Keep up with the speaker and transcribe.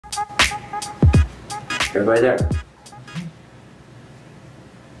Everybody there?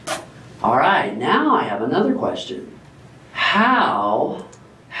 All right, now I have another question. How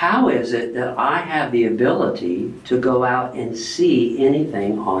is it that I have the ability to go out and see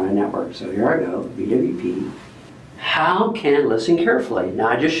anything on a network? So here I go, VWP. How can, listen carefully. Now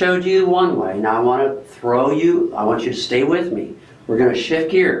I just showed you one way. Now I want you to stay with me. We're going to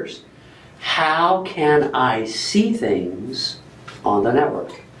shift gears. How can I see things on the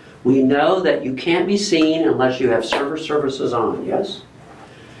network? We know that you can't be seen unless you have server services on, yes?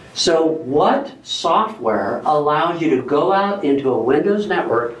 So what software allows you to go out into a Windows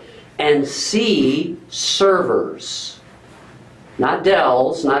network and see servers? Not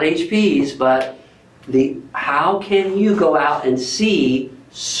Dells, not HPs, but how can you go out and see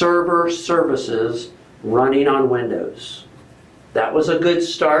server services running on Windows? That was a good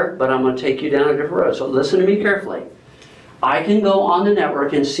start, but I'm going to take you down a different road. So listen to me carefully. I can go on the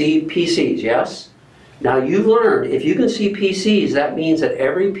network and see PCs, yes? Now you've learned, if you can see PCs, that means that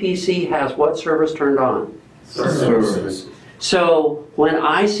every PC has what service turned on? Servers. So when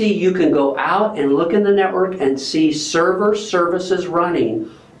I see you can go out and look in the network and see server services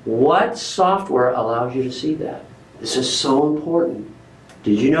running, what software allows you to see that? This is so important.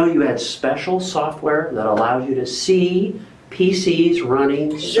 Did you know you had special software that allows you to see PCs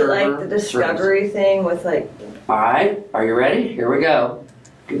running Is server it like the discovery services? thing with like... Alright, are you ready? Here we go.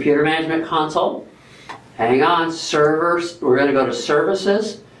 Computer Management Console. Hang on, servers. We're going to go to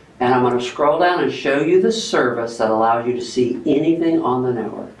services, and I'm going to scroll down and show you the service that allows you to see anything on the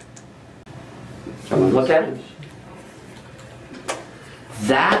network. So I'm going to look at it.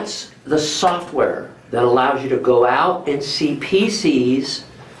 That's the software that allows you to go out and see PCs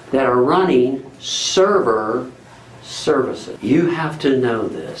that are running server services. You have to know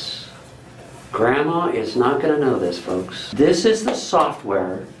this. Grandma is not going to know this, folks. This is the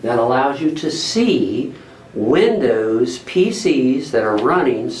software that allows you to see Windows PCs that are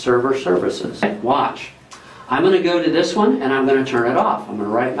running server services. Watch. I'm going to go to this one and I'm going to turn it off. I'm going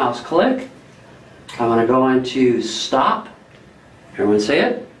to right mouse click. I'm going to go into stop. Everyone say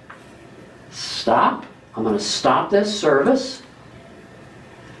it? Stop. I'm going to stop this service.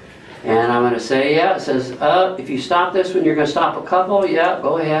 And I'm going to say, yeah, it says, if you stop this one, you're going to stop a couple. Yeah,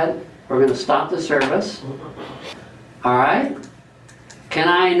 go ahead. We're going to stop the service. All right. Can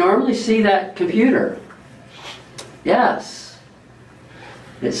I normally see that computer? Yes.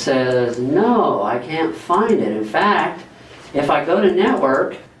 It says, no, I can't find it. In fact, if I go to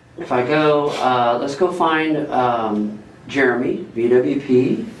network, if I go, let's go find Jeremy,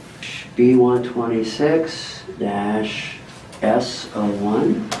 VWP,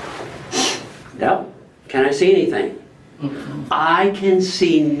 B126-S01. Yep. Can I see anything? I can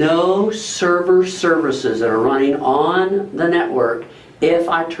see no server services that are running on the network if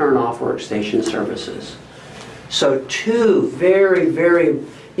I turn off Workstation Services. So if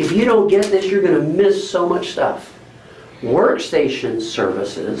you don't get this, you're going to miss so much stuff. Workstation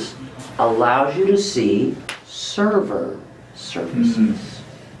Services allows you to see server services.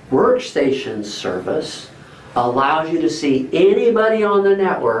 Workstation Service allows you to see anybody on the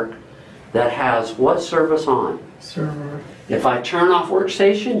network that has what service on? Server. If I turn off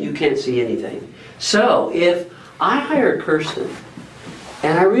Workstation, you can't see anything. So if I hired Kirsten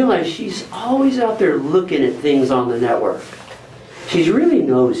and I realize she's always out there looking at things on the network, she's really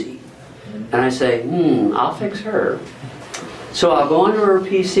nosy, and I say, I'll fix her. So I'll go onto her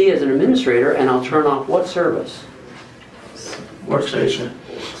PC as an administrator and I'll turn off what service? Workstation.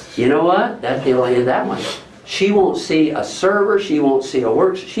 You know what? It'll end that one. She won't see a server, she won't see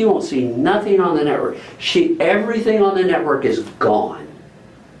a she won't see nothing on the network. Everything on the network is gone.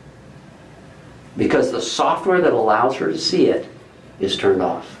 Because the software that allows her to see it is turned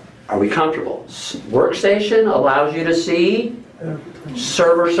off. Are we comfortable? Workstation allows you to see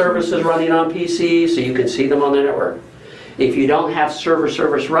server services running on PC so you can see them on the network. If you don't have server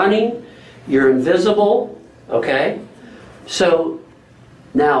service running, you're invisible, okay? So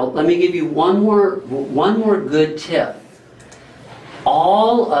now, let me give you one more good tip.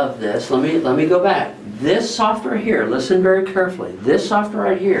 All of this, let me go back. This software here, listen very carefully. This software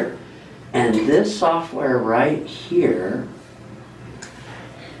right here and this software right here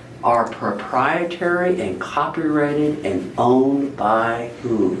are proprietary and copyrighted and owned by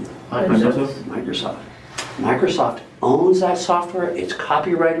who? Microsoft. Microsoft owns that software. It's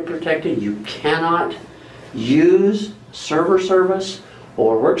copyrighted, protected. You cannot use server service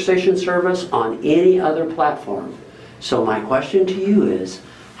or Workstation Service on any other platform. So my question to you is,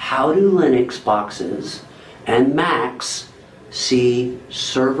 how do Linux boxes and Macs see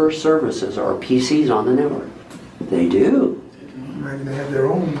server services or PCs on the network? They do. Maybe they have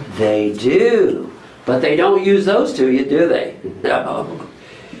their own. They do. But they don't use those two, do they? No.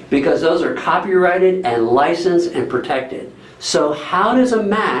 Because those are copyrighted and licensed and protected. So how does a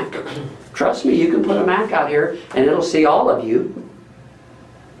Mac, trust me, you can put a Mac out here and it'll see all of you.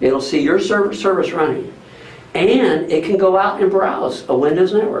 It'll see your service running. And it can go out and browse a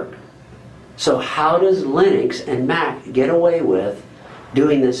Windows network. So how does Linux and Mac get away with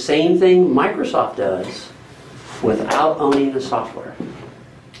doing the same thing Microsoft does without owning the software?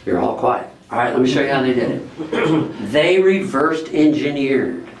 You're all quiet. All right, let me show you how they did it. They reversed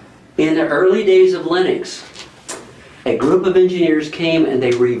engineered. In the early days of Linux, a group of engineers came and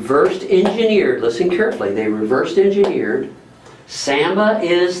they reversed engineered, listen carefully, they reversed engineered. Samba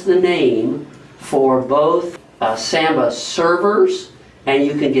is the name for both Samba servers, and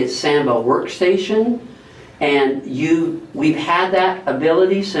you can get Samba Workstation. And we've had that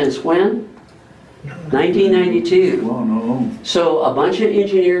ability since when? 1992. Oh, no. So a bunch of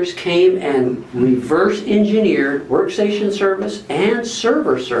engineers came and reverse engineered Workstation Service and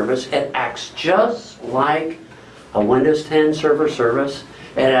Server Service. It acts just like a Windows 10 Server Service.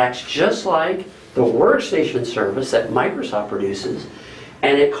 It acts just like the Workstation Service that Microsoft produces.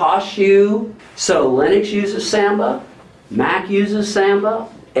 And it costs you, so Linux uses Samba, Mac uses Samba,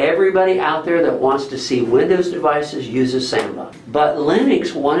 everybody out there that wants to see Windows devices uses Samba. But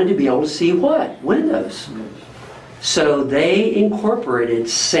Linux wanted to be able to see what? Windows. So they incorporated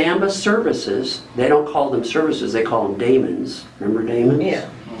Samba services. They don't call them services, they call them daemons. Remember daemons? Yeah.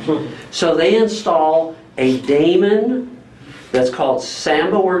 So they install a daemon that's called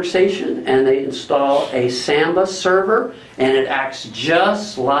Samba Workstation, and they install a Samba server, and it acts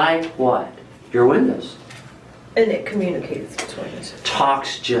just like what? Your Windows. And it communicates between us.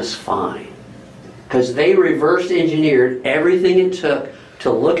 Talks just fine. Because they reverse engineered everything it took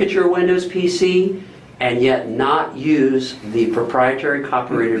to look at your Windows PC and yet not use the proprietary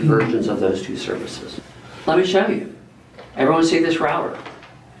copyrighted versions of those two services. Let me show you. Everyone see this router?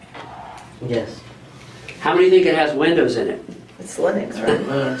 Yes. How many think it has Windows in it? It's Linux, right?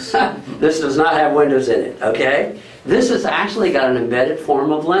 This does not have Windows in it, okay? This has actually got an embedded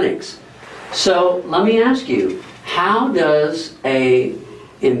form of Linux. So let me ask you, how does a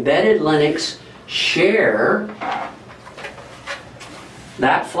embedded Linux share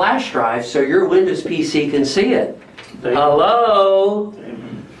that flash drive so your Windows PC can see it? Hello?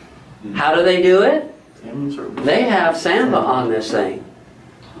 How do they do it? They have Samba on this thing.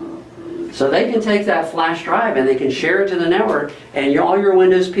 So they can take that flash drive and they can share it to the network, and all your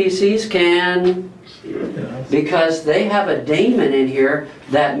Windows PCs can, because they have a daemon in here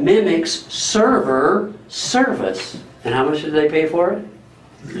that mimics server service. And how much did they pay for it?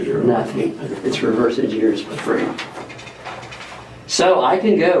 Zero. Nothing. It's reverse engineers for free. So I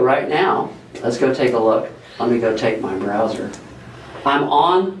can go right now. Let's go take a look. Let me go take my browser. I'm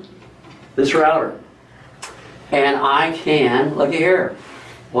on this router. And I can, look at here.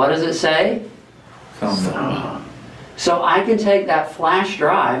 What does it say? Samba. So I can take that flash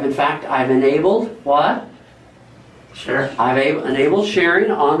drive. In fact, I've enabled what? Sure. I've enabled sharing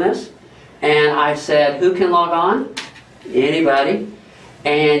on this. And I said, who can log on? Anybody.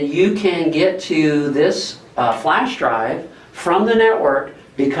 And you can get to this flash drive from the network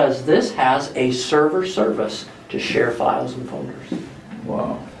because this has a server service to share files and folders.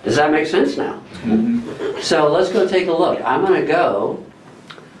 Wow. Does that make sense now? So let's go take a look. I'm going to go.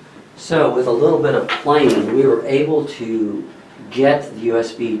 So with a little bit of playing, we were able to get the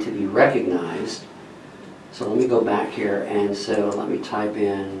USB to be recognized. So let me go back here, and so let me type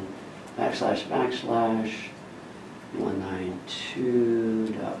in //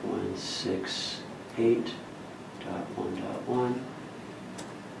 192.168.1.1.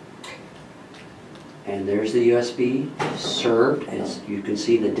 And there's the USB served. As you can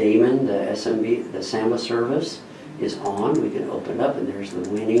see, the daemon, the SMB, the Samba service is on. We can open it up, and there's the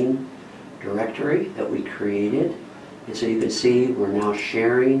winning directory that we created. And so you can see we're now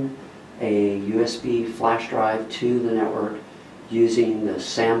sharing a USB flash drive to the network using the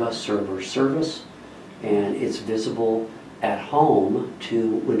Samba server service, and it's visible at home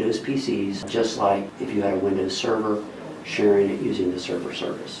to Windows PCs, just like if you had a Windows server sharing it using the server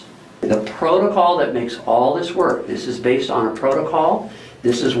service. The protocol that makes all this work, this is based on a protocol.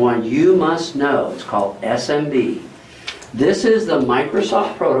 This is one you must know. It's called SMB. This is the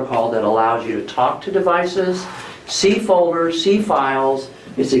Microsoft protocol that allows you to talk to devices, see folders, see files.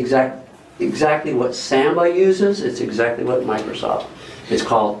 It's exactly what Samba uses. It's exactly what Microsoft. It's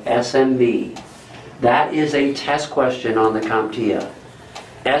called SMB. That is a test question on the CompTIA.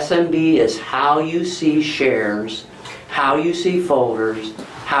 SMB is how you see shares, how you see folders,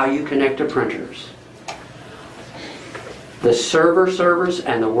 how you connect to printers. The server service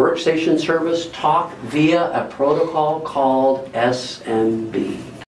and the workstation service talk via a protocol called SMB.